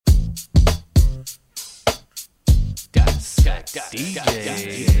Dissect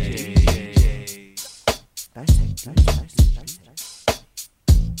DJs.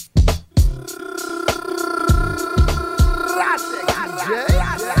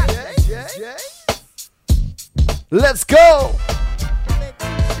 Let's go.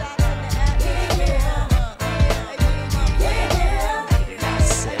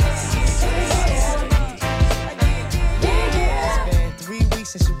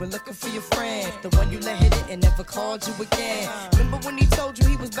 Since you were looking for your friend, the one you let hit it and never called you again. Remember when he told you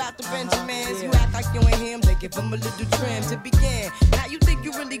he was about to Benjamins? You act like you ain't him, they give him a little trim to begin. Now you think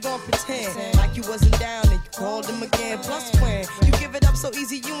you really gon' pretend like you wasn't down and you called him again. Plus when you give it up so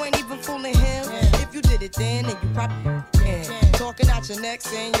easy, you ain't even fooling him. If you did it then you probably can. Talking out your neck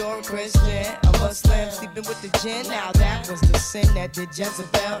saying you're a Christian, a Muslim, sleeping with the gin. Now that was the sin that did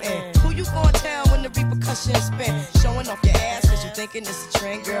Jezebel in. Who you gonna tell when the repercussions spin? Showing off your ass cause you thinking it's a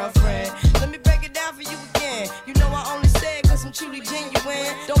trend, girlfriend. Let me break it down for you again. You know I only say it cause I'm truly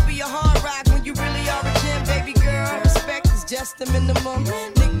genuine. Don't be a hard rock when you really are a gem, baby girl. Respect is just the minimum.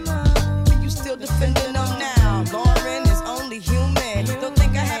 Nigga, you still defending them now. Lauryn is only human. Don't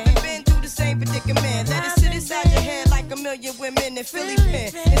think I haven't been through the same predicament. Let it sit inside your head like a million women in Philly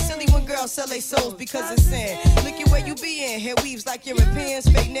pen. It's silly when girls sell their souls because it's sin. Look at where you be in. Hair weaves like Europeans.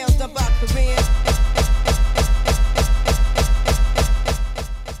 Fake nails done by Koreans.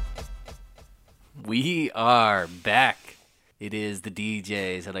 We are back. It is the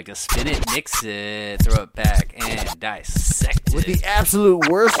DJs. I like to spin it, mix it, throw it back, and dissect it. With the absolute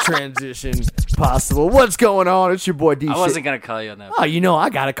worst transition possible. What's going on? It's your boy D. I wasn't going to call you on that. Oh, you know, I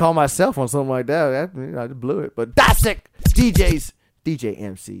got to call myself on something like that. I just blew it. But Dissect DJs, DJ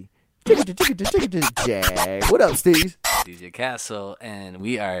MC. Jag. What up, Steve? DJ Castle, and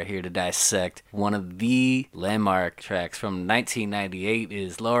we are here to dissect one of the landmark tracks from 1998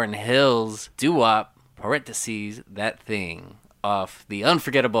 is Lauryn Hill's doo-wop, parentheses, That Thing, off the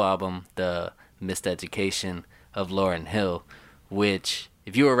unforgettable album, The Miseducation of Lauryn Hill, which,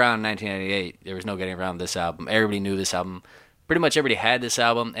 if you were around in 1998, there was no getting around this album. Everybody knew this album. Pretty much everybody had this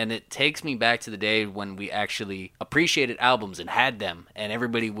album, and it takes me back to the day when we actually appreciated albums and had them, and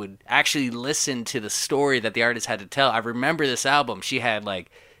everybody would actually listen to the story that the artist had to tell. I remember this album. She had,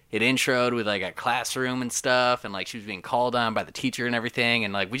 like, it introed with, like, a classroom and stuff, and, like, she was being called on by the teacher and everything,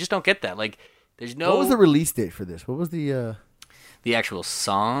 and, like, we just don't get that. Like, there's no... What was the release date for this? What was the actual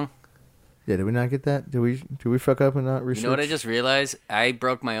song? Yeah, did we not get that? Did we fuck up and not research? You know what I just realized? I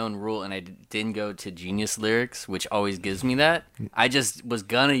broke my own rule, and I didn't go to Genius Lyrics, which always gives me that. I just was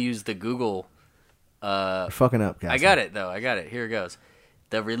gonna use the Google. You're fucking up, guys. I got it, though. I got it. Here it goes.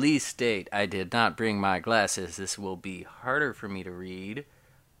 The release date. I did not bring my glasses. This will be harder for me to read.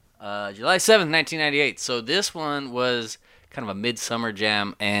 July 7th, 1998. So this one was kind of a midsummer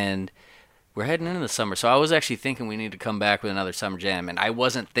jam, and... we're heading into the summer, so I was actually thinking we need to come back with another summer jam, and I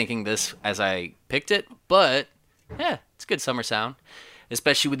wasn't thinking this as I picked it, but, yeah, it's a good summer sound,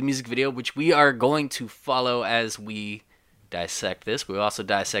 especially with the music video, which we are going to follow as we dissect this. We also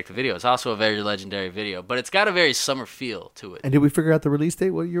dissect the video. It's also a very legendary video, but it's got a very summer feel to it. And did we figure out the release date?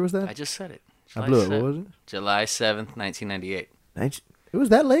 What year was that? I just said it. I blew it. What was it? July 7th, 1998. It was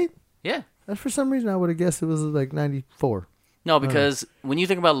that late? Yeah. For some reason, I would have guessed it was like 94. No, because when you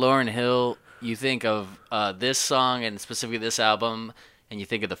think about Lauryn Hill, you think of this song and specifically this album, and you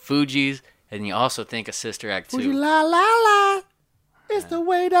think of the Fugees, and you also think of Sister Act 2. Fuji la la la, it's the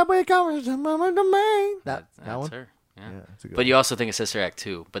way that we come to mama the main. That's one? Her. Yeah. That's a good But one. you also think of Sister Act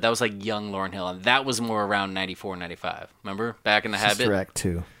 2, but that was like young Lauryn Hill, and that was more around 94, 95. Remember? Back in the Habit? Sister Act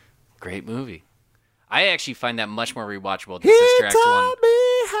 2. Great movie. I actually find that much more rewatchable than He Sister Act 1. taught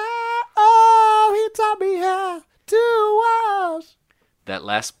me how, he taught me how to wash. That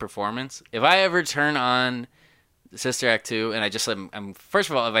last performance, if I ever turn on Sister Act 2 and I just I'm first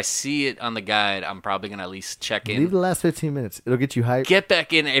of all, if I see it on the guide, I'm probably gonna at least check in. Leave the last 15 minutes. It'll get you hyped. Get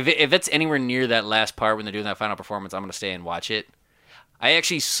back in. If it's anywhere near that last part when they're doing that final performance, I'm gonna stay and watch it. I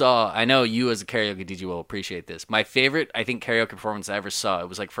actually saw, I know you as a karaoke DJ will appreciate this. My favorite, I think, karaoke performance I ever saw, it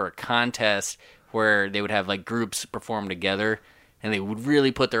was like for a contest where they would have like groups perform together and they would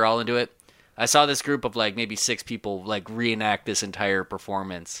really put their all into it. I saw this group of like maybe 6 people like reenact this entire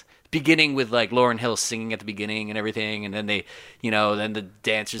performance, beginning with like Lauryn Hill singing at the beginning and everything, and then they, then the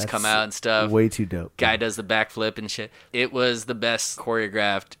dancers come out and stuff. Way too dope. Guy does the backflip and shit. It was the best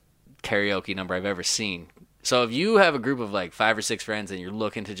choreographed karaoke number I've ever seen. So if you have a group of like 5 or 6 friends and you're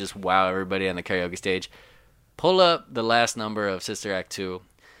looking to just wow everybody on the karaoke stage, pull up the last number of Sister Act 2.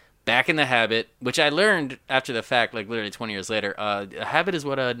 Back in the Habit, which I learned after the fact, like literally 20 years later, a habit is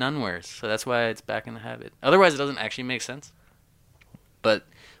what a nun wears. So that's why it's Back in the Habit. Otherwise, it doesn't actually make sense. But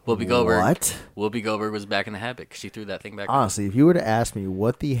Whoopi Goldberg. What? Whoopi Goldberg was back in the habit 'cause she threw that thing back. Honestly, if you were to ask me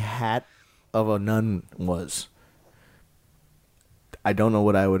what the hat of a nun was, I don't know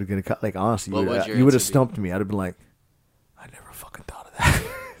what I would have gonna cut. Like honestly, What would your you would have answer be? stumped me. I'd have been like, I never fucking thought of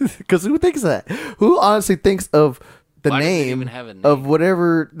that. Because who thinks of that? Who honestly thinks of the Why does it name, even have a name? of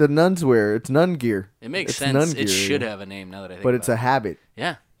whatever the nuns wear? It's nun gear. It makes It's sense. nun It gear, should yeah. have a name now that I think But about it's a habit.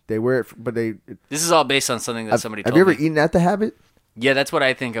 Yeah. They wear it, but they. This is all based on something that somebody Have told you ever me. eaten at the Habit? Yeah, that's what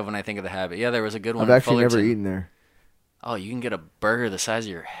I think of when I think of the habit. Yeah, there was a good one I've in actually never Fullerton. eaten there. Oh, you can get a burger the size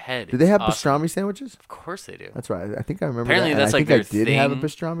of your head. Do they have It's awesome. pastrami sandwiches? Of course they do. That's right. I think I remember. Apparently that. And that's I like think their I did have a thing.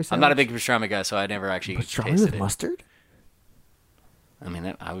 pastrami sandwich. I'm not a big pastrami guy, so I never actually pastrami tasted with it. mustard. I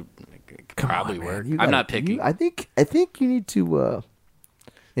mean, I would Come probably on, work. man. You I'm gotta- not picky. I think you need to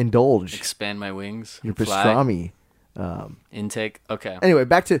indulge Expand my wings. your fly, pastrami. intake. Okay. Anyway,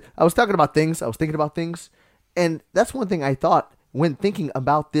 back to I was talking about things. I was thinking about things, and that's one thing I thought when thinking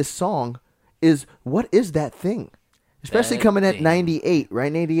about this song is what is that thing? Especially That coming at thing. 98,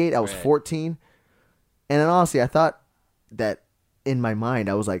 right? 98, I was Right. 14, and then honestly, I thought that in my mind,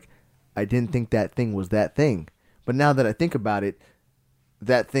 I was like, I didn't think that thing was that thing, but now that I think about it,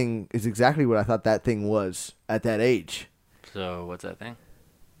 that thing is exactly what I thought that thing was at that age. So what's that thing?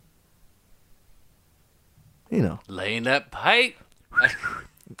 You know. Laying that pipe.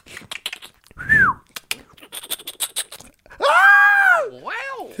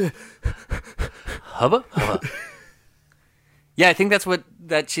 Wow. Hubba hubba. Yeah, I think that's what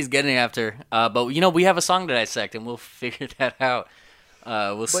that she's getting after. But we have a song to dissect, and we'll figure that out.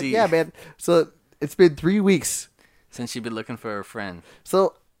 We'll But see. yeah, man. So it's been 3 weeks. Since she's been looking for a friend.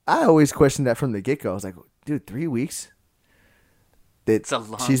 So I always questioned that from the get go. I was like, dude, 3 weeks? That It's a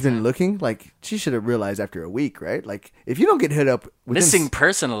long she's been time. looking? Like, she should have realized after a week, right? Like, if you don't get hit up Missing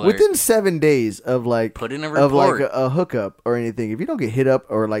person alert. within 7 days of like Put in a of like report. a hookup or anything, if you don't get hit up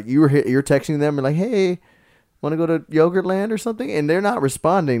or like you're texting them and like, hey, want to go to Yogurtland or something, and they're not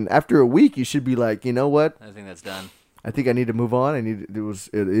responding after a week, you should be like, you know what? I think that's done. I think I need to move on. It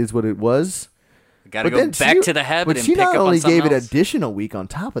is what it was. Got to But go then back she- to the habit but and she pick not up only on something gave it else. additional week on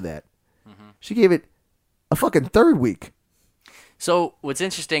top of that. She gave it a fucking third week. So what's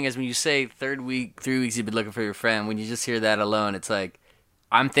interesting is when you say 3 weeks you've been looking for your friend, when you just hear that alone, it's like,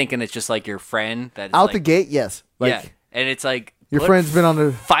 I'm thinking it's just like your friend. That's Out like, the gate, yes. Like, yeah. And it's like, your put- friend's been on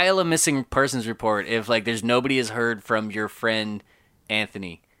the... file a missing persons report if like there's nobody has heard from your friend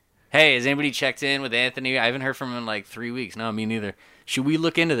Anthony. Hey, has anybody checked in with Anthony? I haven't heard from him in like 3 weeks. No, me neither. Should we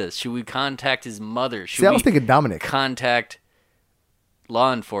look into this? Should we contact his mother? Should See, I we was thinking Dominic. contact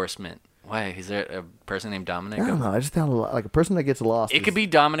law enforcement? Why? Is there a person named Dominic? I don't know. I just found like a person that gets lost. It is could be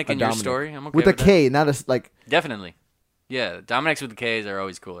Dominic a in your Dominic. story. I'm okay with with a that. K, not a like. Definitely. Yeah, Dominics with the K's are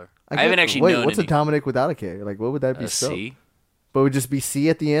always cooler. I get- haven't actually wait, known what's any. a Dominic without a K? Like, what would that be? A spelled? C? But it would just be C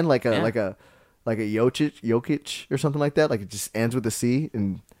at the end, like a Yeah. like a Jokic or something like that. Like it just ends with a C,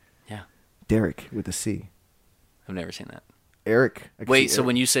 and Yeah. Derek with a C. I've never seen that. Eric. I can Wait, see so Eric.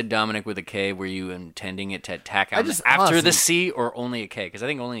 when you said Dominic with a K, were you intending it to tack I on just after the honestly- C or only a K? Because I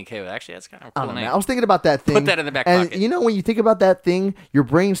think only a K would actually, that's kind of a I cool don't know, name. man. I was thinking about that thing. Put that in the back and pocket. you know, when you think about that thing, your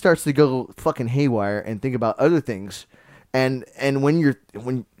brain starts to go fucking haywire and think about other things. And when you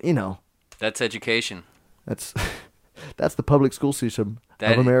know, That's education. that's that's the public school system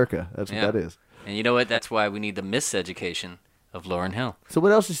That- of America. That's yeah. what that is. And you know what? That's why we need the miseducation of Lauryn Hill. So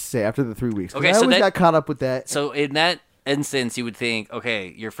what else did you say after the 3 weeks? 'Cause Okay, I so always that- got caught up with that. So in that instance, you would think,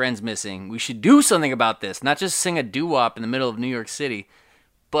 okay, your friend's missing. We should do something about this. Not just sing a doo-wop in the middle of New York City.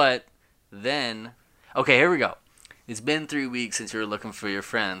 But then, okay, here we go. It's been 3 weeks since you were looking for your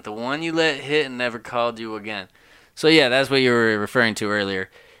friend. The one you let hit and never called you again. So yeah, that's what you were referring to earlier.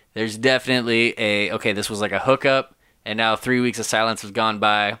 There's definitely okay, this was like a hookup, and now 3 weeks of silence has gone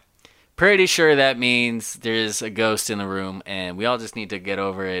by. Pretty sure that means there's a ghost in the room, and we all just need to get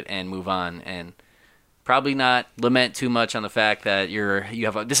over it and move on, and probably not lament too much on the fact that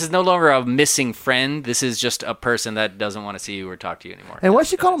this is no longer a missing friend. This is just a person that doesn't want to see you or talk to you anymore. And why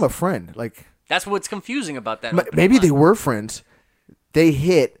she call him a friend? Like That's what's confusing about that. maybe they were friends. They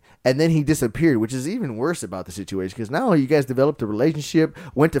hit. And then he disappeared, which is even worse about the situation because now you guys developed a relationship,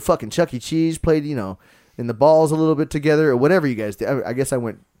 went to fucking Chuck E. Cheese, played, in the balls a little bit together or whatever you guys did. I guess I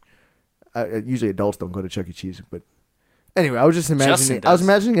went. Usually adults don't go to Chuck E. Cheese, but anyway, I was just imagining. Justin I was does.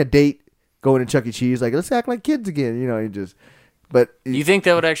 imagining a date going to Chuck E. Cheese, like let's act like kids again, you just. But You think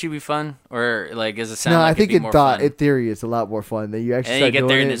that would actually be fun, or like does it sound? no, like I think it'd be more fun? in theory, it's a lot more fun. That you actually And start you get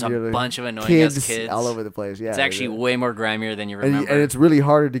there doing and it, there's a you're like, bunch of annoying ass kids all over the place. Yeah, It's actually way more grimier than you and, remember. and it's really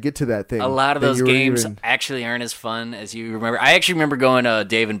harder to get to that thing. A lot of than those you were games even- actually aren't as fun as you remember. I actually remember going to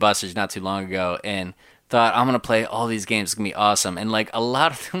Dave and Buster's not too long ago, and thought, I'm going to play all these games. It's going to be awesome. And, like, a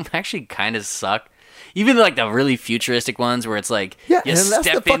lot of them actually kind of suck. Even, like, the really futuristic ones where it's, like, Yeah, you and unless the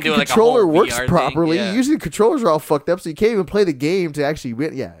step fucking into, like, controller a whole works VR properly, thing. Yeah. usually the controllers are all fucked up, so you can't even play the game to actually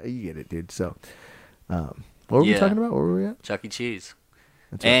win. Yeah, you get it, dude. So, what were we talking about? Where were we at? Chuck E. Cheese.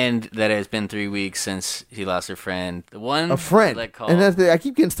 That's right. And that it has been 3 weeks since he lost her friend. The one A friend. Like, called, And I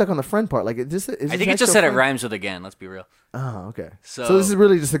keep getting stuck on the friend part. Like, I think it just said it rhymes with again. Let's be real. Oh, okay. So this is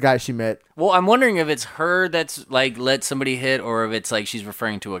really just a guy she met. Well, I'm wondering if it's her that's, like, let somebody hit, or if it's, like, she's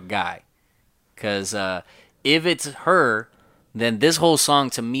referring to a guy. Because if it's her, then this whole song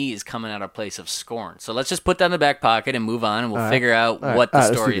to me is coming out of a place of scorn. So let's just put that in the back pocket and move on, and we'll figure out what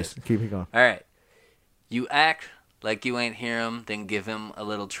the story is. Keep it going. All right. You act like you ain't hear him, then give him a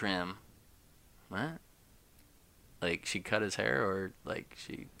little trim. What? Like she cut his hair, or like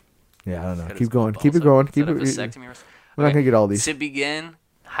she... Yeah, I don't know. cut Keep his going. balls Keep it up? going. Is Keep that a it. vasectomy or... We're not gonna get all these. To begin,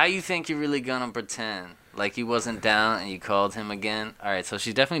 how you think you're really gonna pretend like he wasn't down and you called him again? All right, so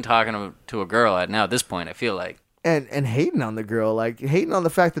she's definitely talking to a girl at this point. I feel like And hating on the girl, like hating on the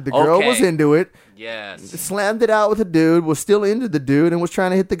fact that the girl was into it. Yes. Slammed it out with a dude, was still into the dude, and was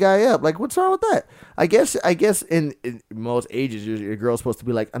trying to hit the guy up. Like, what's wrong with that? I guess in most ages, a girl's supposed to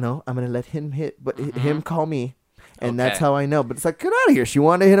be like, I know, I'm gonna let him hit, but him call me, and that's how I know. But it's like, get out of here. She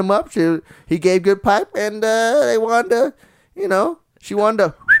wanted to hit him up. He gave good pipe, and they wanted to, she wanted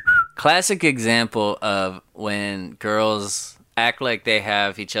to. Classic example of when girls act like they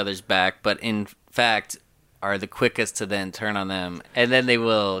have each other's back, but in fact are the quickest to then turn on them, and then they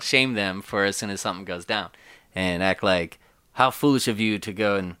will shame them for as soon as something goes down, and act like, how foolish of you to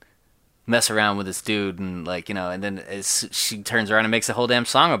go and mess around with this dude, and like, and then she turns around and makes a whole damn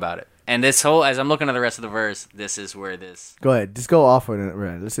song about it. And this whole, as I'm looking at the rest of the verse, this is where this... Go ahead, just go off on it.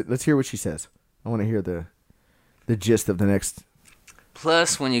 Right. Let's hear what she says. I want to hear the gist of the next...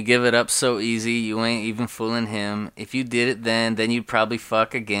 Plus, when you give it up so easy, you ain't even fooling him. If you did it then you'd probably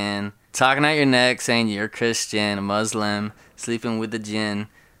fuck again. Talking out your neck, saying you're a Christian, a Muslim, sleeping with the jinn.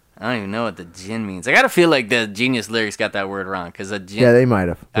 I don't even know what the jinn means. I gotta feel like the Genius Lyrics got that word wrong, because a jinn... Yeah, they might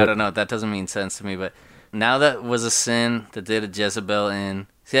have. I don't know. That doesn't mean sense to me, but... Now that was a sin that did a Jezebel in.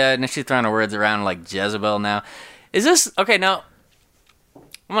 Yeah, and she's throwing her words around like Jezebel now. Is this... Okay, now...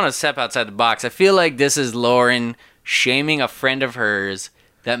 I'm gonna step outside the box. I feel like this is Lauryn shaming a friend of hers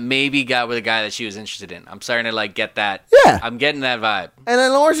that maybe got with a guy that she was interested in. I'm starting to, like, get that. Yeah. I'm getting that vibe. And then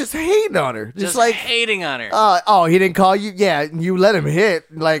Lauryn's just hating on her. Just like... hating on her. He didn't call you? Yeah, you let him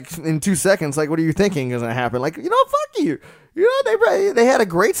hit, like, in 2 seconds. Like, what are you thinking is going to happen? Like, fuck you. They had a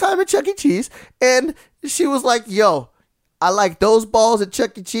great time at Chuck E. Cheese, and she was like, yo, I like those balls at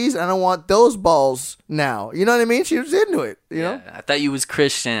Chuck E. Cheese, and I want those balls now. You know what I mean? She was into it, you know? I thought you was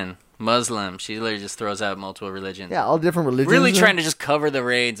Christian, Muslim. She literally just throws out multiple religions. Yeah, all different religions. Really trying to just cover the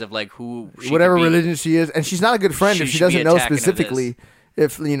reins of, like, who she whatever could be. religion she is. And she's not a good friend if she should be doesn't know attacking specifically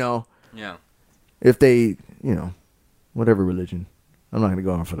if, Yeah. if they, whatever religion. I'm not going to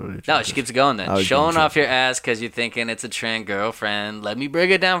go on for the religion. No, she keeps going then. was Showing gonna off your ass because you're thinking it's a trend, girlfriend. Let me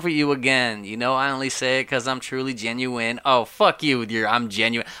break it down for you again. I only say it because I'm truly genuine. Oh, fuck you with your I'm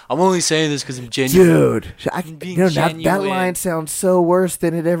genuine. I'm only saying this because I'm genuine. Dude, that line sounds so worse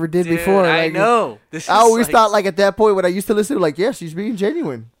than it ever did before. I Like, know. I always thought, like, at that point when I used to listen to, like, yeah, she's being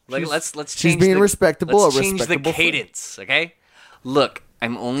genuine. Like, let's change. She's being respectable. Let's change the cadence, okay? Look,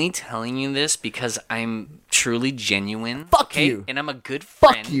 I'm only telling you this because I'm truly genuine. Fuck you. And I'm a good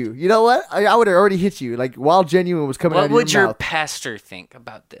friend. Fuck you. You know what? I would have already hit you. Like, while genuine was coming out of your mouth. What would your pastor think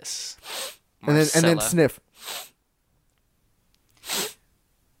about this? And then sniff.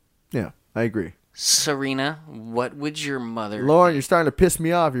 Yeah, I agree. Serena, what would your mother Lauryn, you're starting to piss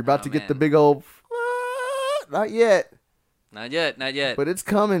me off. You're about to get the big old... Not yet. Not yet. But it's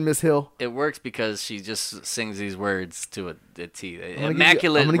coming, Miss Hill. It works because she just sings these words to a T. I'm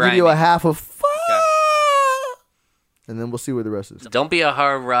Immaculate going to give you a half of... And then we'll see where the rest is. Don't be a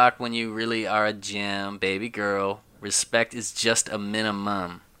hard rock when you really are a gem, baby girl. Respect is just a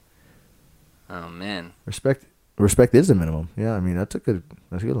minimum. Oh, man. Respect is a minimum. Yeah, I mean, that's a good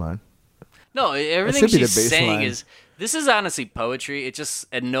line. No, everything she's saying is... This is honestly poetry. It's just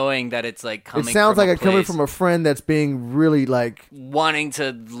annoying that it's like coming. It sounds from like it's coming from a friend that's being really like wanting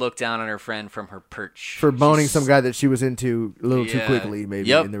to look down on her friend from her perch for boning some guy that she was into a little too quickly,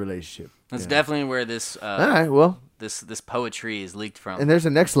 maybe in the relationship. That's definitely where this. All right, well, this poetry is leaked from. And there's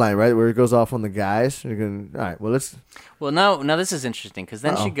a next line right where it goes off on the guys. You're gonna, all right, well let's. Well, now this is interesting because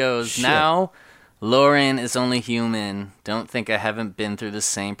then she goes now. Lauryn is only human. Don't think I haven't been through the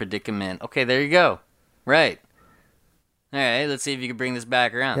same predicament. Okay, there you go. Right. All right, let's see if you can bring this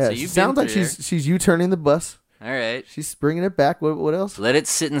back around. Yeah, so you sounds like she's U-turning the bus. All right. She's bringing it back. What else? Let it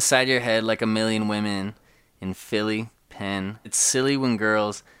sit inside your head like a million women. in Philly, Penn. It's silly when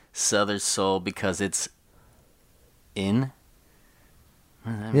girls sell their soul because it's in.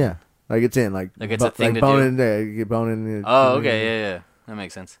 What does that mean? Yeah, like it's in, like it's a thing like to boning do. there, you get boning. Oh, okay, yeah, that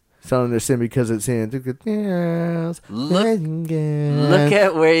makes sense. Selling their sin because it's in. Look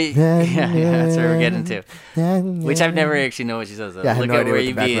at where you, that's where we're getting to. Which I've never actually know what she says. Though. Yeah, I have Look no at idea where what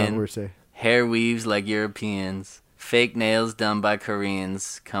you the background be words say. Hair weaves like Europeans. Fake nails done by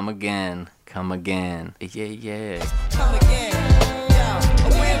Koreans. Come again. Come again. Yeah. Come again. Yo, a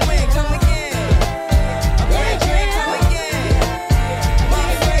win-win, come again. A win-win, come again.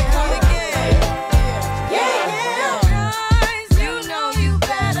 My friend, come again. Yeah. Guys, you know you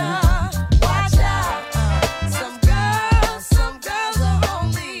better watch out. Some girls are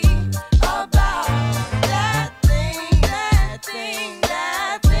only about that thing, that thing,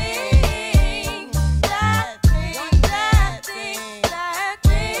 that thing, that thing, that thing, that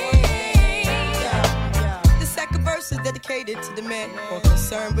thing. The second verse is dedicated to the man more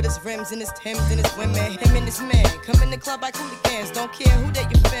concerned with his rims and his Timbs and his women. Him and his man come in the club like hooligans. Don't care who they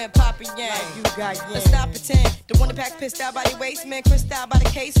your fan, Papa Yang. You got yang. Let's not pretend. The one that pack pissed out by the waist, man. Crissed out by the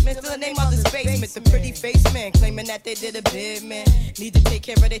casement. Still the name of this basement. The pretty face man claiming that they did a bid, man. Need to take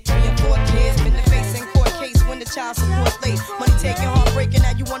care of their 3 and 4 kids. Been the face in court case when the child support late. Money taking, heartbreaking.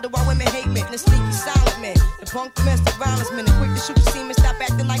 Now you wonder why women hate men. The sneaky silent man. The punk domestic violence man. The quick to shoot the semen. Stop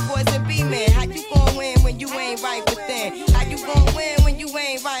acting like boys and be men. How you gon' win when you ain't right within? How you gon' win when you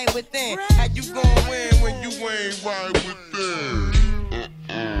ain't right within? How you gon' win when you ain't right within?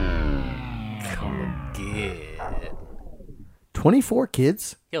 Come again. 24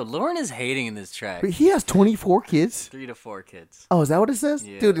 kids? Yo, Lauren is hating in this track. Wait, he has 24 kids? 3 to 4 kids. Oh, is that what it says?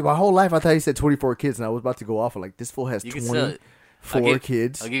 Yeah. Dude, my whole life I thought he said 24 kids, and I was about to go off of like, this fool has You can still 24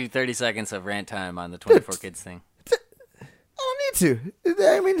 kids. I'll give you 30 seconds of rant time on the 24 kids thing. I don't need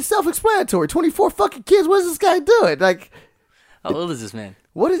to. I mean, it's self-explanatory. 24 fucking kids. What is this guy doing? Like, How old is this man?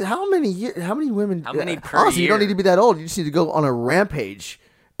 what is? How many women? How many per honestly, you don't year? need to be that old. You just need to go on a rampage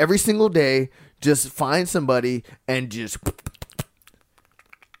every single day. Just find somebody and just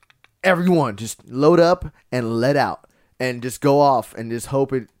everyone just load up and let out and just go off and just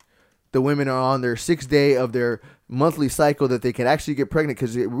hope the women are on their 6th day of their monthly cycle that they can actually get pregnant,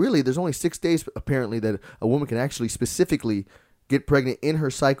 because really there's only 6 days apparently that a woman can actually specifically get pregnant in her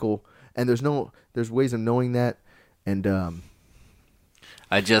cycle, and there's ways of knowing that. And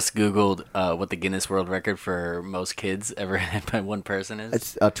I just Googled what the Guinness World Record for most kids ever had by one person is.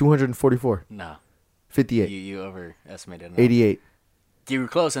 it's 244, No. 58, You overestimated. 88, You were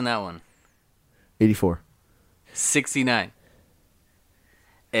close in that one. 84. 69.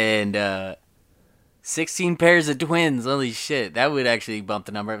 And 16 pairs of twins. Holy shit. That would actually bump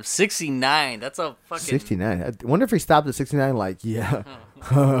the number up. 69. That's a fucking... 69. I wonder if he stopped at 69 like, yeah.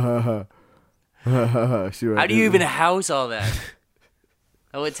 How do you even house all that?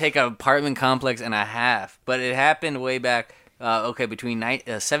 That would take an apartment complex and a half. But it happened way back, between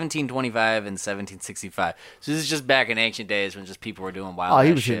 1725 and 1765. So this is just back in ancient days when just people were doing wild Oh,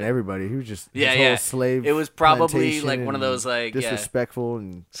 he was shit. hitting everybody. He was just Yeah, his yeah. whole slave. It was probably plantation like one of those, and like, yeah. disrespectful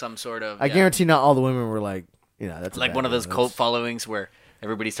and Some sort of... I guarantee not all the women were like, that's a like bad one of those one. cult followings where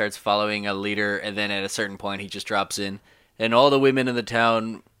everybody starts following a leader, and then at a certain point he just drops in, and all the women in the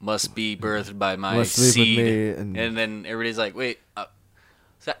town must be birthed by my Must sleep with seed. me, and then everybody's like, wait,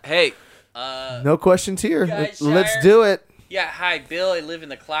 hey, no questions here. Guys, Let's Shire? do it. yeah, hi, Bill, I live in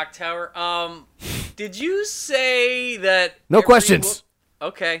the clock tower. Did you say that? No every questions.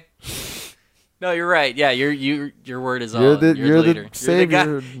 Okay. No, you're right. Yeah, your word is all. You're the leader.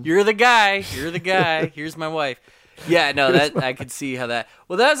 savior. You're the guy. Here's my wife. Yeah, no, that I could see how that.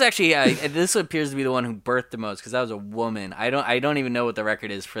 Well, that was actually this appears to be the one who birthed the most, because that was a woman. I don't even know what the record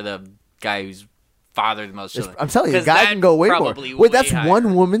is for the guy who's fathered the most children. I'm telling you, a 'Cause guy that can go way more. probably Wait, way that's higher.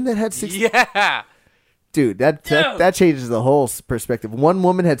 one woman that had 60. Yeah. Dude, that changes the whole perspective. One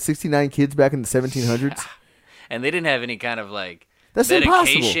woman had 69 kids back in the 1700s. And they didn't have any kind of like That's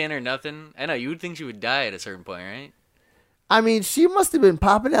medication impossible. or nothing. I know you would think she would die at a certain point, right? I mean, she must have been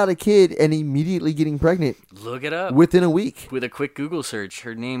popping out a kid and immediately getting pregnant Look it up. within a week. With a quick Google search,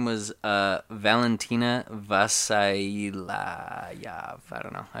 her name was Valentina Vasailayev. I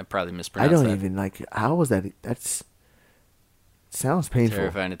don't know. I probably I mispronounced don't that. even how was that? That's sounds painful.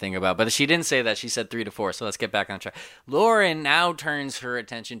 Terrifying to think about. But she didn't say that. She said 3 to 4. So let's get back on track. Lauren now turns her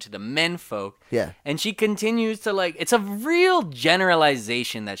attention to the menfolk. Yeah. And she continues to it's a real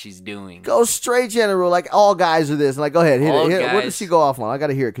generalization that she's doing. Go straight general, like all guys are this. Like, go ahead, hit All it. What guys. does she go off on? I got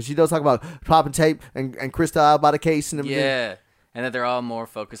to hear it because she does talk about popping tape and Crystal by the case and everything. Yeah. And that they're all more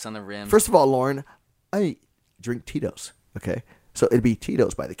focused on the rim. First of all, Lauren, I drink Tito's. Okay, so it'd be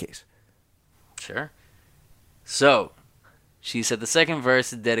Tito's by the case. Sure. So, she said the second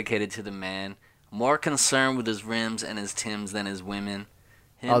verse is dedicated to the man, more concerned with his rims and his Timbs than his women.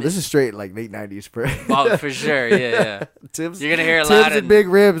 This is straight like late 90s. Oh, for sure, yeah. Timbs, You're gonna hear a Timbs lot of and big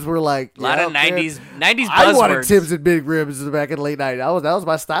ribs were like a lot of 90s buzzwords. I wanted Timbs and big ribs back in the late 90s. That was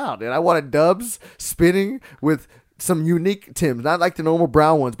my style, dude. I wanted dubs spinning with some unique Timbs, not like the normal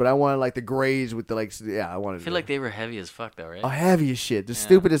brown ones, but I wanted like the grays with the I wanted. I feel like they were heavy as fuck though, right? Oh, heavy as shit. The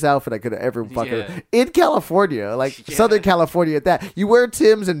stupidest outfit I could have ever fucking in California, like Southern California at that. You wear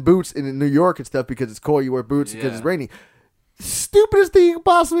Timbs and boots in New York and stuff because it's cold. You wear boots because it's rainy. Stupidest thing you could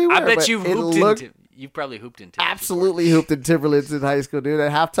possibly wear. I bet you've probably hooped in Timberlands. Absolutely hooped in Timberlands in high school, dude.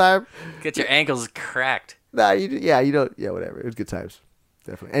 At halftime, get your ankles cracked. Nah, you don't. Yeah, whatever. It was good times,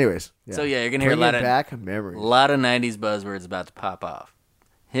 definitely. Anyways, so you're gonna hear a lot of memories. A lot of '90s buzzwords about to pop off.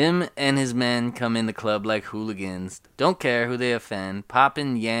 Him and his men come in the club like hooligans. Don't care who they offend.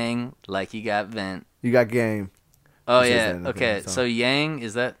 Poppin' Yang like he got vent. You got game. Oh yeah. Okay. So Yang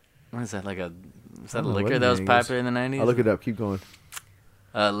is that? What is that like a? Is that a liquor that was popular in the 90s? I'll look it up. Keep going.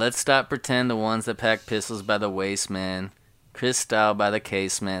 Let's stop pretend the ones that pack pistols by the waist, man. Chris Style by the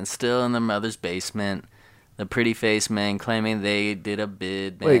case, man. Still in the mother's basement. The pretty face man claiming they did a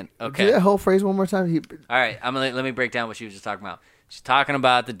bid, man. Wait, okay. do that whole phrase one more time. All right, let me break down what she was just talking about. She's talking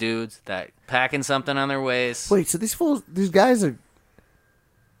about the dudes that packing something on their waist. Wait, so these guys are...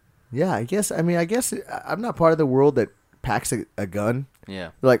 Yeah, I guess I'm not part of the world that packs a gun.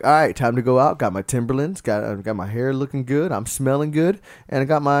 Yeah. They're like, all right, time to go out. Got my Timberlands. Got my hair looking good. I'm smelling good. And I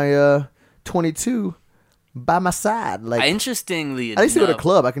got my 22 by my side. Like, interestingly I used to go to a enough,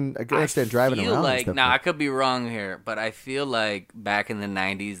 club. I can understand driving around. Like, I could be wrong here, but I feel like back in the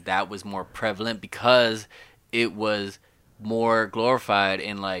 90s that was more prevalent because it was more glorified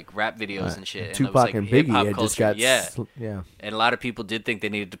in like rap videos and shit. And Tupac and Biggie had just got and a lot of people did think they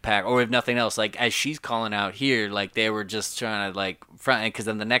needed to pack, or if nothing else, like as she's calling out here, like they were just trying to like front, because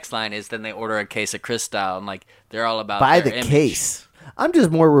then the next line is then they order a case of Cristal, and like they're all about by their the image. case. I'm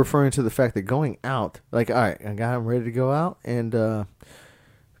just more referring to the fact that going out, like, all right, I'm ready to go out, and got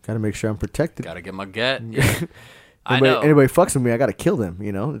to make sure I'm protected. Got to get my gut. Yeah. Anybody fucks with me, I got to kill them.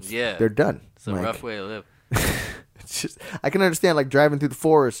 You know, they're done. It's a rough way to live. It's just, I can understand like driving through the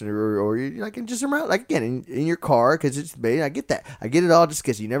forest or like just around, like again in your car, because it's I get that, I get it all, just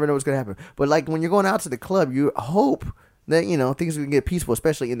because you never know what's gonna happen. But like when you're going out to the club, you hope that things can get peaceful,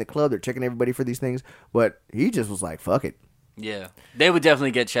 especially in the club. They're checking everybody for these things, but he just was like, fuck it. Yeah, they would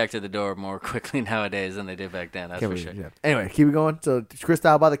definitely get checked at the door more quickly nowadays than they did back then. That's for sure. Yeah. Anyway, keep it going. So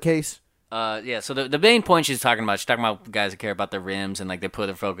Cristal by the case. So the main point she's talking about guys that care about their rims and like they put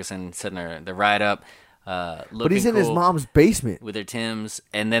their focus and setting their ride up. But he's in his mom's basement with their Timbs,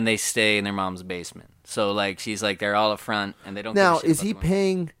 and then they stay in their mom's basement. So like she's like they're all up front, and they don't. Now, give a shit is about he the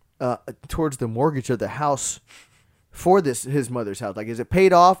paying towards the mortgage of the house for his mother's house? Like, is it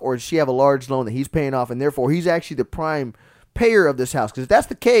paid off, or does she have a large loan that he's paying off, and therefore he's actually the prime payer of this house? Because if that's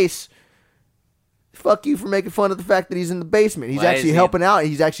the case, fuck you for making fun of the fact that he's in the basement. He's actually helping out.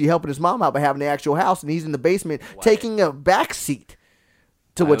 He's actually helping his mom out by having the actual house, and he's in the basement taking a back seat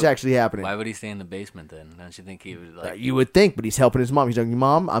to what's actually happening. Why would he stay in the basement then? Don't you think he would like... You would think, but he's helping his mom. He's like,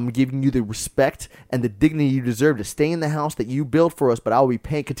 Mom, I'm giving you the respect and the dignity you deserve to stay in the house that you built for us, but I will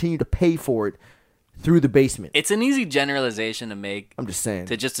continue to pay for it through the basement. It's an easy generalization to make. I'm just saying.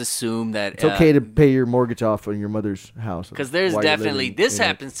 To just assume that... It's okay to pay your mortgage off on your mother's house. Because there's definitely... This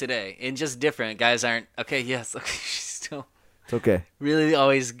happens today, and just different. Guys aren't... Okay, yes, okay, still... It's okay. Really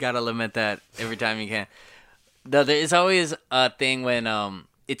always got to lament that every time you can. Though there is always a thing when...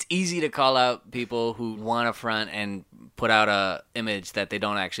 It's easy to call out people who want to front and put out a image that they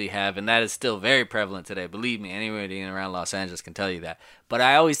don't actually have, and that is still very prevalent today. Believe me, anybody around Los Angeles can tell you that. But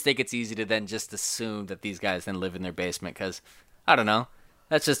I always think it's easy to then just assume that these guys then live in their basement because, I don't know,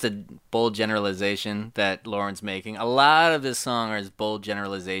 that's just a bold generalization that Lauren's making. A lot of this song is bold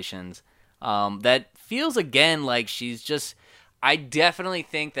generalizations that feels, again, like she's just... I definitely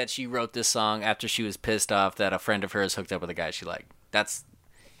think that she wrote this song after she was pissed off that a friend of hers hooked up with a guy she liked.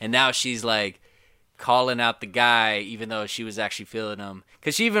 And now she's like calling out the guy, even though she was actually feeling him.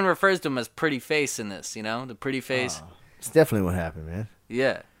 Because she even refers to him as pretty face in this, the pretty face. Oh, it's definitely what happened, man.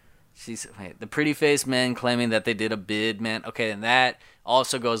 Yeah. The pretty face men claiming that they did a bid, man. Okay, and that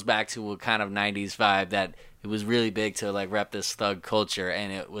also goes back to a kind of 90s vibe that it was really big to like rep this thug culture.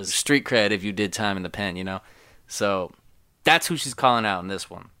 And it was street cred if you did time in the pen, So that's who she's calling out in this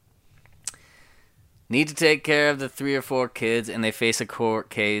one. Need to take care of the 3 or 4 kids, and they face a court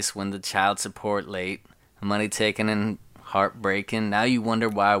case when the child support late. Money taken and heartbreaking. Now you wonder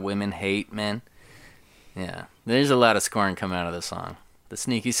why women hate men. Yeah, there's a lot of scorn coming out of this song. The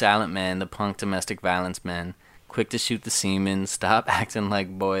sneaky silent men, the punk domestic violence men, quick to shoot the semen, stop acting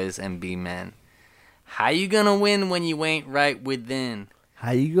like boys and be men. How you gonna win when you ain't right within?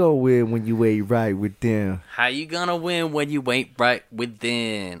 How you gonna win when you ain't right with them? How you gonna win when you ain't right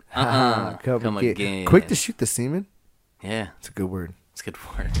within? Come again. Quick to shoot the semen? Yeah. It's a good word. It's a good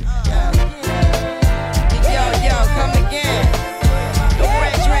word. Yo, come again. The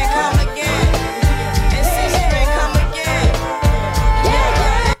red drink, come again. And six drink, come again.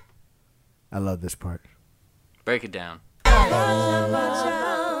 Yeah. I love this part. Break it down.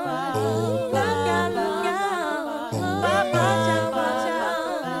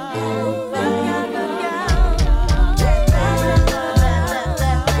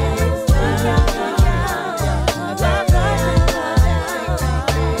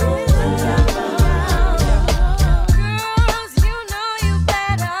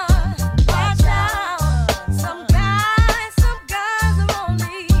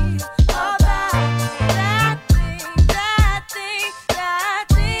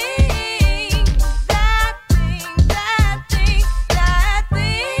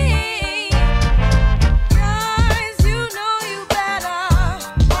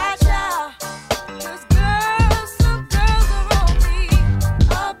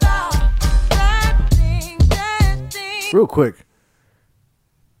 Real quick,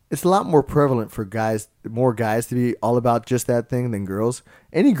 it's a lot more prevalent for more guys to be all about just that thing than girls.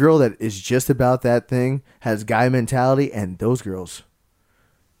 Any girl that is just about that thing has guy mentality, and those girls,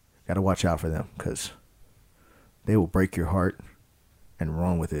 got to watch out for them because they will break your heart and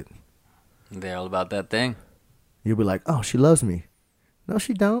run with it. They're all about that thing. You'll be like, oh, she loves me. No,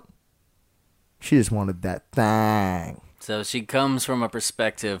 she don't. She just wanted that thing. So she comes from a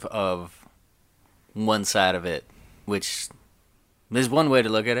perspective of one side of it, which there's one way to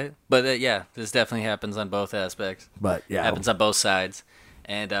look at it. But yeah, this definitely happens on both aspects. But yeah, happens on both sides.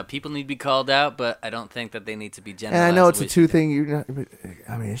 And people need to be called out, but I don't think that they need to be generalized. And I know it's a two thing.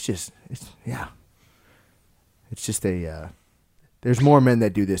 I mean, it's just a. There's more men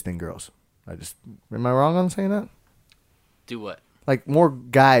that do this than girls. Am I wrong on saying that? Do what? Like more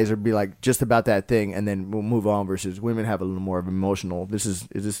guys would be like just about that thing, and then we'll move on. Versus women have a little more of emotional. This is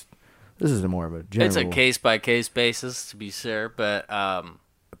more of a general. It's a case by case basis to be sure, but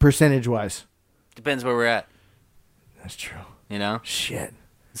percentage wise, depends where we're at. That's true. You know, shit.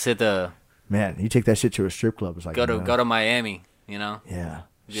 Let's hit the man. You take that shit to a strip club. It's like go to Miami. You know, yeah.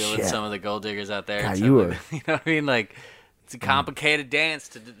 Deal with some of the gold diggers out there. God, you know what I mean? Like it's a complicated dance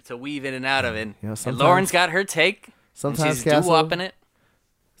to weave in and out of, and Lauren's got her take. Sometimes she's doo-wopping it.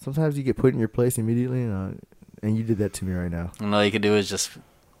 Sometimes you get put in your place immediately, and you did that to me right now. And all you can do is just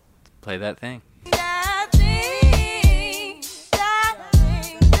play that thing.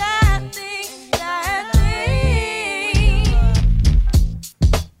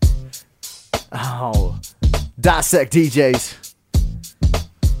 Oh, Dissect DJs.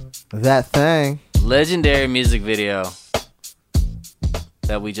 That thing. Legendary music video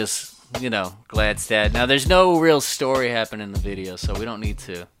that we just, glanced at. Now, there's no real story happening in the video, so we don't need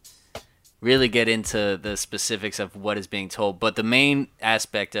to really get into the specifics of what is being told. But the main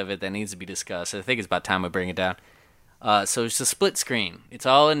aspect of it that needs to be discussed, I think it's about time we bring it down. So it's a split screen. It's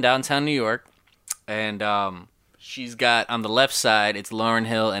all in downtown New York, and she's got, on the left side, it's Lauryn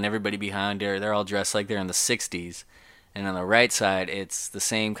Hill and everybody behind her. They're all dressed like they're in the 60s. And on the right side, it's the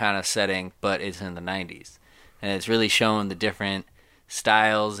same kind of setting, but it's in the 90s. And it's really showing the different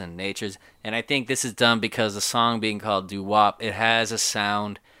styles and natures. And I think this is done because the song being called Doo-Wop, it has a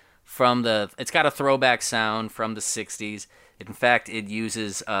sound it's got a throwback sound from the 60s. In fact, it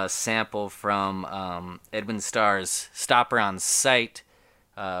uses a sample from Edwin Starr's Stopper on Sight,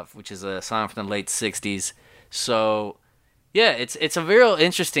 which is a song from the late 60s. So, yeah, it's a real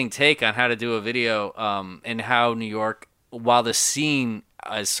interesting take on how to do a video, and how New York, while the scene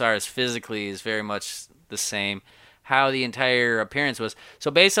as far as physically is very much the same, how the entire appearance was.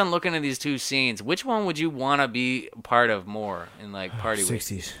 So based on looking at these two scenes, which one would you want to be part of more in like party week?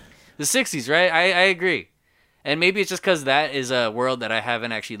 60s. The 60s, right? I agree. And maybe it's just because that is a world that I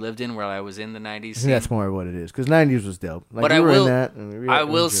haven't actually lived in, where I was in the 90s scene. That's more what it is, because 90s was dope. Like, but I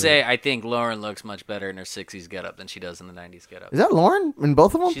will say I think Lauren looks much better in her 60s getup than she does in the 90s getup. Is that Lauren in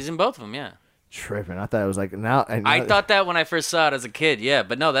both of them? She's in both of them, yeah. Tripping. I thought it was like now. I thought that when I first saw it as a kid, yeah.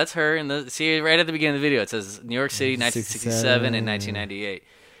 But no, that's her. See, right at the beginning of the video, it says New York City, 1967 and 1998.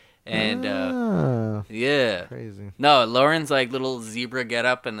 And, yeah. Crazy. No, Lauren's like little zebra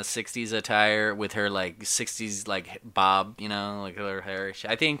getup in the 60s attire with her like 60s like bob, like her hair.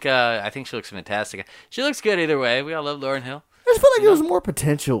 I think she looks fantastic. She looks good either way. We all love Lauryn Hill. I just feel like there was more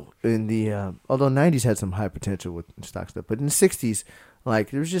potential in the, although 90s had some high potential with stock stuff, but in the 60s,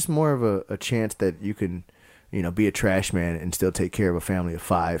 like there was just more of a chance that you can be a trash man and still take care of a family of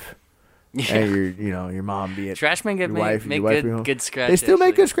 5. Yeah. And your mom be it. Trash men make good scratch. They still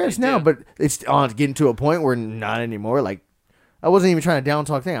make good scratch They now, do. but it's getting to a point where not anymore. Like, I wasn't even trying to down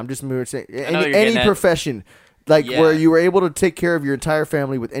talk thing. I'm just saying any profession, like where you were able to take care of your entire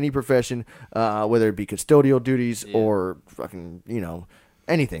family with any profession, whether it be custodial duties or fucking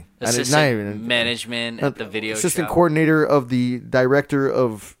anything. Assistant management at the video assistant shop. coordinator of the director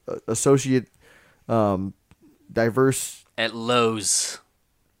of associate diverse At Lowe's.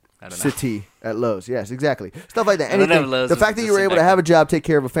 I don't know. City at Lowe's. Yes, exactly. Stuff like that. I don't know if Anything. Lowe's The was fact that you were just able to back have a job, take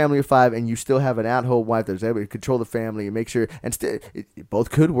care of a family of 5, and you still have an at-home wife that's able to control the family and make sure, and it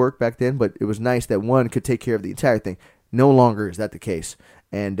both could work back then, but it was nice that one could take care of the entire thing. No longer is that the case.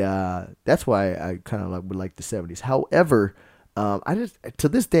 And that's why I kind of would like the 70s. However, I just, to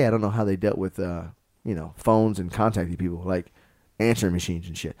this day, I don't know how they dealt with, phones and contacting people, like answering machines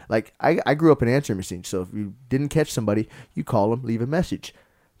and shit. Like, I grew up in answering machines, so if you didn't catch somebody, you call them, leave a message.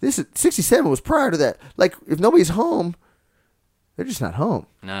 67 was prior to that. Like, if nobody's home, they're just not home.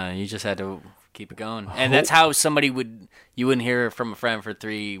 No, you just had to keep it going. And that's how you wouldn't hear from a friend for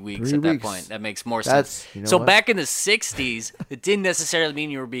 3 weeks at that point. That makes more sense. So back in the 60s, it didn't necessarily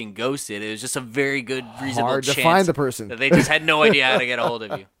mean you were being ghosted. It was just a very good, reasonable Hard chance to find the person. that they just had no idea how to get a hold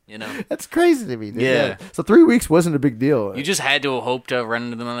of you. That's crazy to me. Dude. Yeah. So 3 weeks wasn't a big deal. You just had to hope to run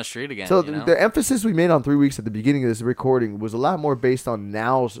into them on the street again. So the emphasis we made on 3 weeks at the beginning of this recording was a lot more based on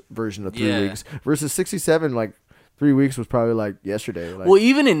now's version of 3 weeks versus 67. Like 3 weeks was probably like yesterday. Like, well,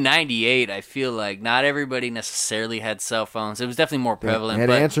 even in '98, I feel like not everybody necessarily had cell phones. It was definitely more prevalent. They had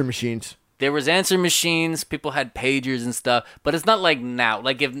but answer machines. There was answer machines. People had pagers and stuff. But it's not like now.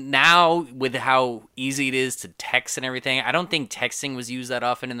 Like if now with how easy it is to text and everything, I don't think texting was used that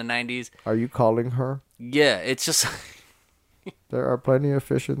often in the '90s. Are you calling her? Yeah, it's just there are plenty of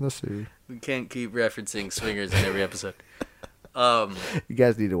fish in the sea. We can't keep referencing swingers in every episode. You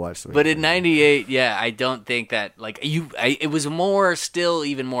guys need to watch Swingers. But in '98, yeah, I don't think that it was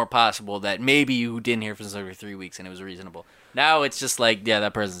even more possible that maybe you didn't hear from somebody for 3 weeks and it was reasonable. Now it's just like, yeah,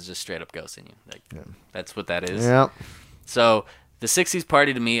 that person's just straight up ghosting you. Like that's what that is. Yeah. So the '60s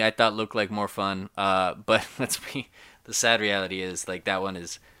party to me, I thought looked like more fun. But the sad reality is like that one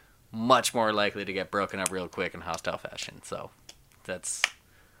is much more likely to get broken up real quick in hostile fashion. So that's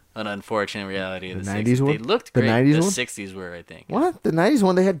an unfortunate reality of the 60s. They looked great. The 60s were, I think. What? The 90s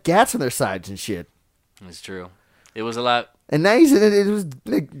one, they had gats on their sides and shit. It's true. It was a lot. And 90s, it was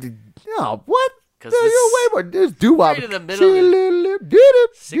like, oh, what? Because there's doo-wop. Right in the middle of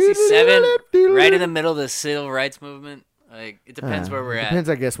 67, right in the middle of the civil rights movement. Like, it depends where we're at. Depends,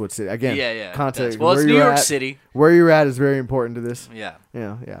 I guess, what city. Again, yeah. context. Well, it's New York City. Where you're at is very important to this. Yeah.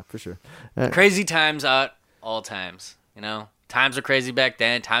 Yeah, for sure. Crazy times out all times, Times were crazy back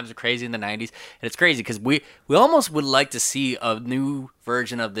then. Times were crazy in the 90s. And it's crazy because we almost would like to see a new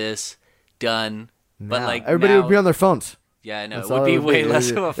version of this done. But like everybody would be on their phones. Yeah, I know. It would be way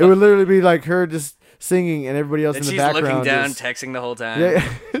less of a fun. It would literally be like her just singing and everybody else in the background. She's looking down, texting the whole time. Yeah.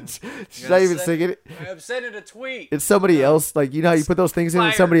 She's not even singing it. I'm sending a tweet. It's somebody else. Like, how you put those things in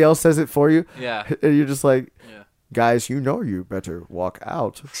and somebody else says it for you? Yeah. And you're just like... Guys, you better walk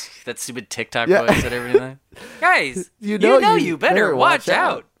out. That stupid TikTok voice and everything. Guys, you better watch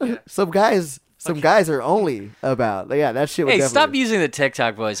out. Yeah. Some guys are only about. That shit was stop using the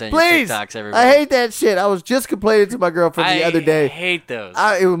TikTok voice on your TikToks, everybody. I hate that shit. I was just complaining to my girlfriend the other day. I hate those.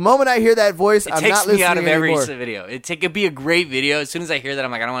 The moment I hear that voice, I'm not listening anymore. It takes me out of every video. It could be a great video. As soon as I hear that,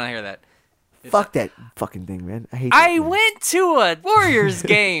 I'm like, I don't want to hear that. Fuck that fucking thing, man. I hate that. I went to a Warriors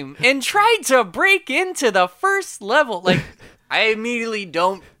game and tried to break into the first level. Like, I immediately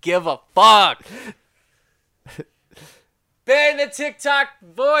don't give a fuck. Ban the TikTok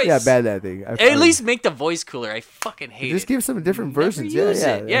voice. Yeah, ban that thing. At least make the voice cooler. I fucking hate it. Just give some different versions.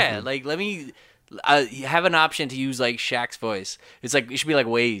 Yeah. Like, let me have an option to use, like, Shaq's voice. It's like, it should be like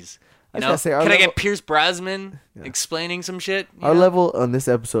Waze. Can I get Pierce Brosnan explaining some shit? Our level on this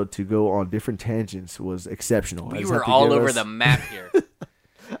episode to go on different tangents was exceptional. We were all over the map here.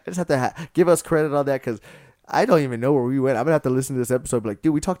 I just have to give us credit on that because I don't even know where we went. I'm going to have to listen to this episode and be like,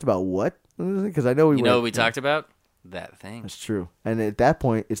 dude, we talked about what? Because I know we know what we talked about? That thing. That's true. And at that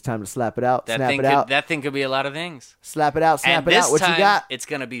point, it's time to slap it out. That thing could be a lot of things. Slap it out. Snap it out. What you got? It's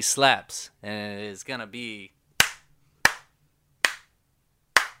going to be slaps. And it's going to be...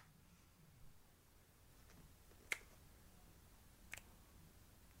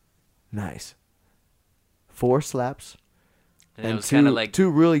 Nice. 4 slaps. And it was kind of like 2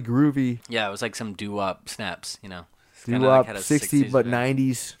 really groovy. Yeah, it was like some doo-wop snaps, Doo-wop, like 60s but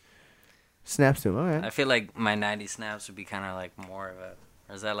 90s snaps to them. All right. I feel like my 90s snaps would be kind of like more of a...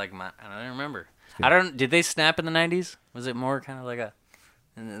 Or is that like my... I don't remember. I don't. Did they snap in the 90s? Was it more kind of like a?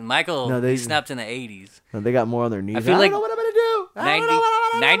 And Michael, No, he snapped in the 80s. No, they got more on their knees. I feel don't like know what I'm gonna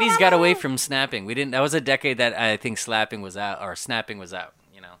do. 90s got away from snapping. We didn't. That was a decade that I think slapping was out or snapping was out.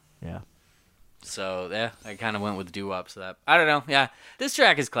 You know. Yeah. So yeah, I kind of went with doo-wop. So that I don't know. Yeah, this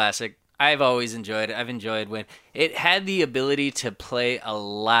track is classic. I've always enjoyed it. I've enjoyed when it had the ability to play a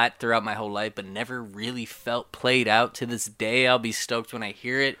lot throughout my whole life, but never really felt played out. To this day, I'll be stoked when I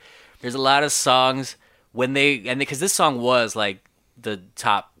hear it. There's a lot of songs because this song was like the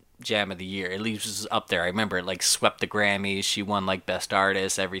top jam of the year. At least it was up there. I remember it like swept the Grammys. She won like best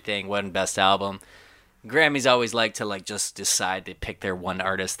artist, everything. Won best album. Grammys always like to like just decide to pick their one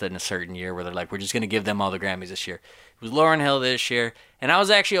artist in a certain year where they're like, we're just going to give them all the Grammys this year. It was Lauryn Hill this year, and I was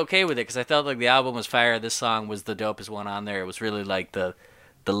actually okay with it because I felt like the album was fire. This song was the dopest one on there. It was really like the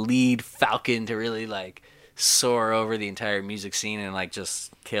lead falcon to really like soar over the entire music scene and like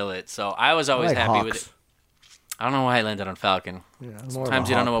just kill it. So I was always happy with it. I don't know why I landed on Falcon. Yeah, sometimes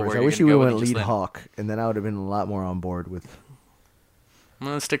you don't know what word I you're wish you going to would go went with. lead Hawk, and then I would have been a lot more on board with. I'm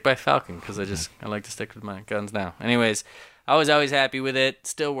going to stick by Falcon because I like to stick with my guns now. Anyways, I was always happy with it.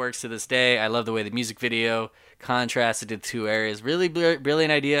 Still works to this day. I love the way the music video contrasted the two areas. Really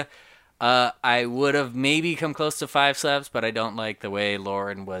brilliant idea. I would have maybe come close to 5 slaps, but I don't like the way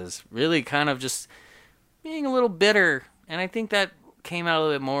Lauryn was really kind of just being a little bitter. And I think that came out a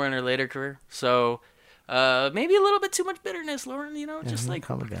little bit more in her later career. So maybe a little bit too much bitterness, Lauryn, just like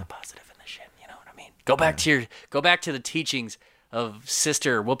put the positive in the shit, you know what I mean? Go back to the teachings of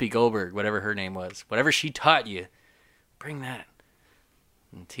Sister Whoopi Goldberg, whatever her name was. Whatever she taught you, bring that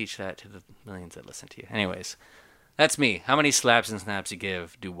and teach that to the millions that listen to you. Anyways, that's me. How many slaps and snaps you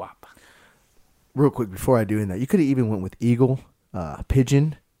give doo-wop? Real quick, before I do that, you could have even went with eagle,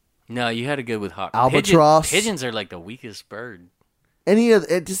 pigeon. No, you had a good with hawk. Albatross. Pigeons are like the weakest bird. Any of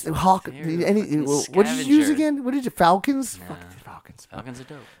just hawk. What did you use again? What did you falcons? Nah. Fucking falcons. Falcons are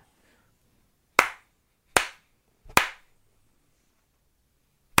dope.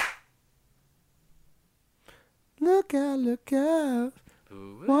 Look out, look out.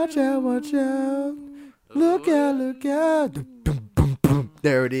 Watch out, watch out. Look out, look out. Boom, boom, boom.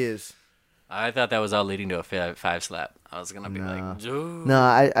 There it is. I thought that was all leading to a 5 slap. I was going to be like, dude. No,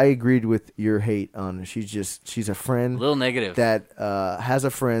 I agreed with your hate on her. She's a friend. A little negative. That has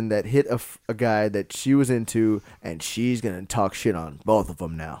a friend that hit a guy that she was into, and she's going to talk shit on both of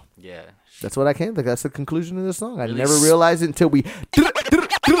them now. Yeah. That's what I came to. That's the conclusion of the song. I Really never realized it until we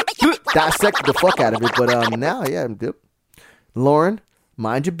dissected the fuck out of it. But now, yeah. Lauryn,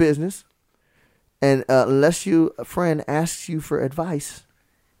 mind your business. And unless a friend asks you for advice.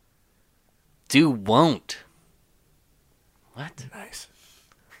 Won't. What? Nice.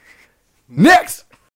 Next!